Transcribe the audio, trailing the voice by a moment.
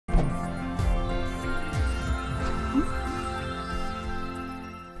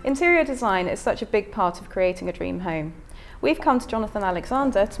Interior design is such a big part of creating a dream home. We've come to Jonathan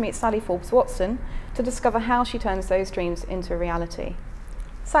Alexander to meet Sally Forbes-Watson to discover how she turns those dreams into a reality.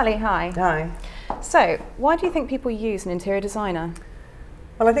 Sally, hi. Hi. So, why do you think people use an interior designer?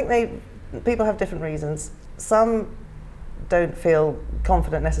 Well, I think people have different reasons. Some don't feel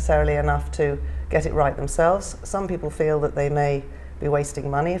confident necessarily enough to get it right themselves. Some people feel that they may be wasting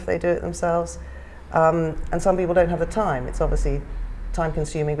money if they do it themselves. And some people don't have the time. It's obviously time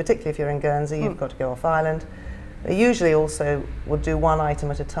consuming, particularly if you're in Guernsey, you've got to go off island. They usually also would do one item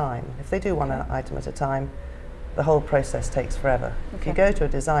at a time. If they do one item at a time, the whole process takes forever. If you go to a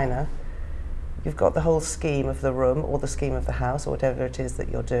designer, you've got the whole scheme of the room or the scheme of the house or whatever it is that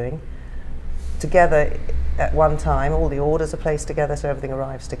you're doing together at one time. All the orders are placed together so everything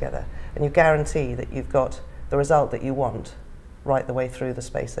arrives together, and you guarantee that you've got the result that you want right the way through the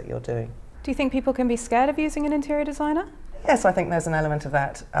space that you're doing. Do you think people can be scared of using an interior designer? Yes, I think there's an element of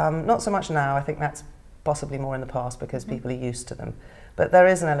that. Not so much now. I think that's possibly more in the past because people are used to them. But there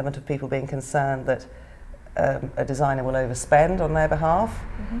is an element of people being concerned that a designer will overspend on their behalf,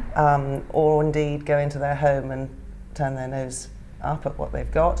 or indeed go into their home and turn their nose up at what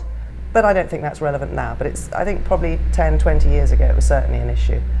they've got. But I don't think that's relevant now. But I think probably 10, 20 years ago it was certainly an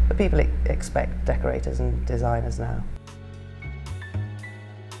issue. But people expect decorators and designers now.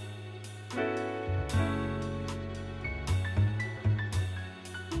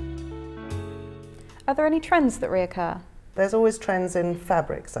 Are there any trends that reoccur? There's always trends in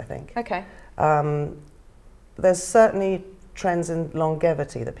fabrics, I think. Okay. There's certainly trends in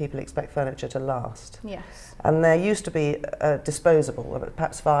longevity, that people expect furniture to last. Yes. And there used to be disposable.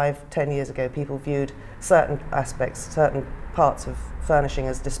 Perhaps 5, 10 years ago, people viewed certain aspects, certain parts of furnishing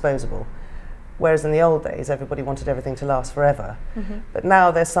as disposable. Whereas in the old days, everybody wanted everything to last forever. But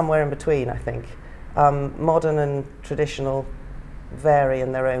now there's somewhere in between, I think. Modern and traditional vary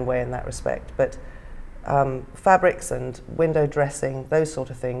in their own way in that respect. But fabrics and window dressing, those sort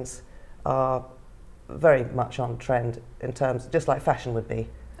of things are very much on trend in terms, just like fashion would be.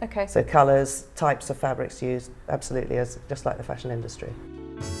 Okay. So colours, types of fabrics used, absolutely, as just like the fashion industry.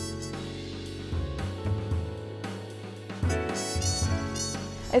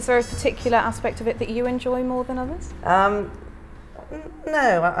 Is there a particular aspect of it that you enjoy more than others?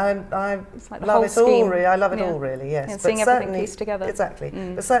 No, I Like love it all. Really, I love it all, really. Yes, and but seeing everything pieced together. Exactly,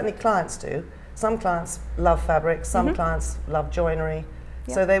 but certainly clients do. Some clients love fabrics, some clients love joinery,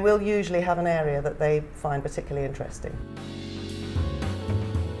 so they will usually have an area that they find particularly interesting.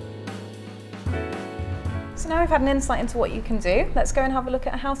 So now we've had an insight into what you can do, let's go and have a look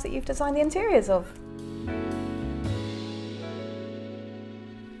at a house that you've designed the interiors of.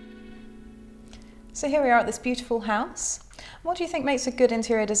 So here we are at this beautiful house. What do you think makes a good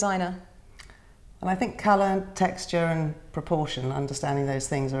interior designer? And I think colour, texture and proportion, understanding those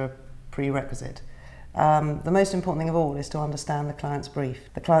things are a prerequisite. The most important thing of all is to understand the client's brief.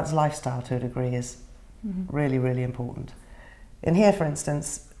 The client's lifestyle, to a degree, is really, really important. In here, for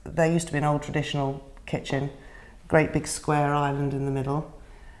instance, there used to be an old traditional kitchen, great big square island in the middle,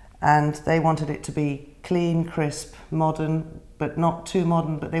 and they wanted it to be clean, crisp, modern, but not too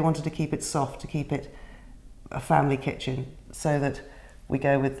modern, but they wanted to keep it soft, to keep it a family kitchen, so that we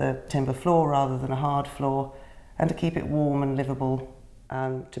go with the timber floor rather than a hard floor, and to keep it warm and livable,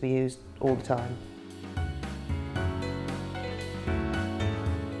 to be used all the time.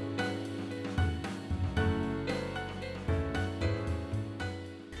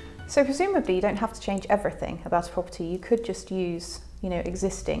 So presumably you don't have to change everything about a property, you could just use,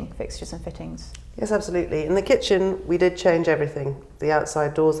 existing fixtures and fittings. Yes, absolutely. In the kitchen we did change everything. The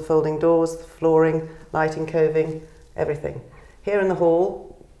outside doors, the folding doors, the flooring, lighting, coving, everything. Here in the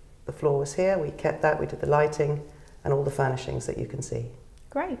hall, the floor was here, we kept that, we did the lighting and all the furnishings that you can see.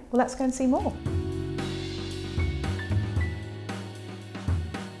 Great, well let's go and see more.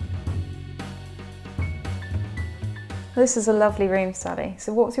 This is a lovely room, Sally.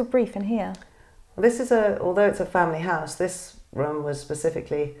 So what was your brief in here? Well, this is although it's a family house, this room was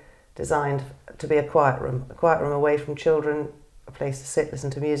specifically designed to be a quiet room away from children, a place to sit,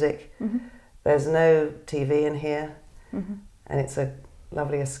 listen to music. There's no TV in here, and it's a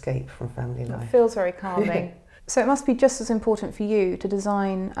lovely escape from family life. It feels very calming. So it must be just as important for you to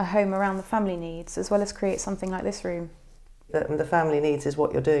design a home around the family needs as well as create something like this room. The family needs is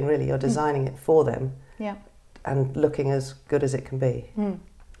what you're doing, really. You're designing it for them. Yeah. And looking as good as it can be. Well,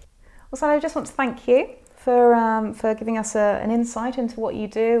 Sally, I just want to thank you for giving us an insight into what you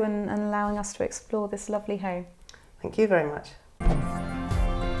do and allowing us to explore this lovely home. Thank you very much.